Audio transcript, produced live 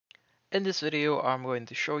In this video, I'm going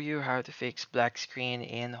to show you how to fix black screen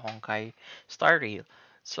in Honkai Star Rail.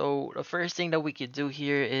 So the first thing that we could do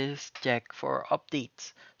here is check for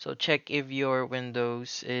updates. So check if your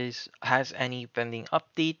Windows has any pending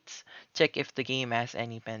updates. Check if the game has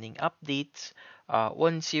any pending updates.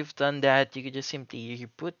 Once you've done that, you can just simply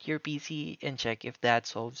reboot your PC and check if that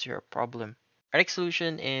solves your problem. Our next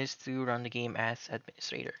solution is to run the game as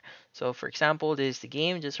administrator. So for example, this is the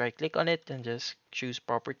game, just right click on it and just choose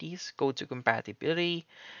properties, go to compatibility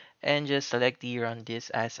and just select the run this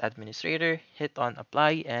as administrator, hit on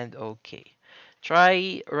apply and OK.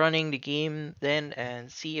 Try running the game then and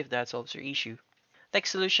see if that solves your issue.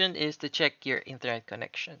 Next solution is to check your internet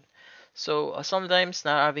connection. So sometimes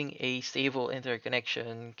not having a stable internet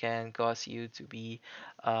connection can cause you to be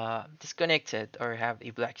disconnected or have a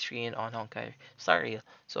black screen on Honkai Star Rail.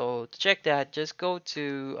 So to check that, just go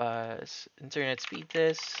to internet speed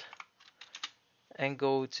test and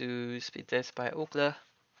go to speed test by Ookla.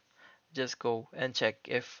 Just go and check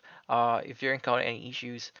if you're encountering any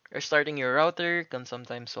issues. Restarting your router can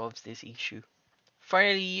sometimes solve this issue.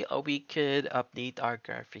 Finally, we could update our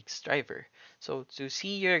graphics driver. So to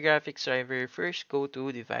see your graphics driver, first go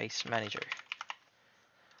to Device Manager.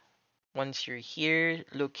 Once you're here,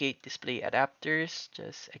 locate Display Adapters,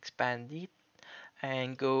 just expand it,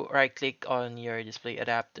 and go right click on your display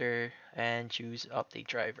adapter and choose Update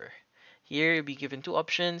Driver. Here, you'll be given two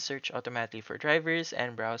options, search automatically for drivers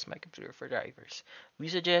and browse my computer for drivers. We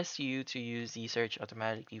suggest you to use the search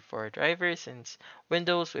automatically for drivers since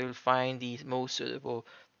Windows will find the most suitable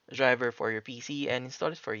driver for your PC and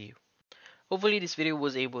install it for you. Hopefully this video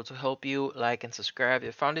was able to help you. Like and subscribe if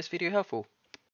you found this video helpful.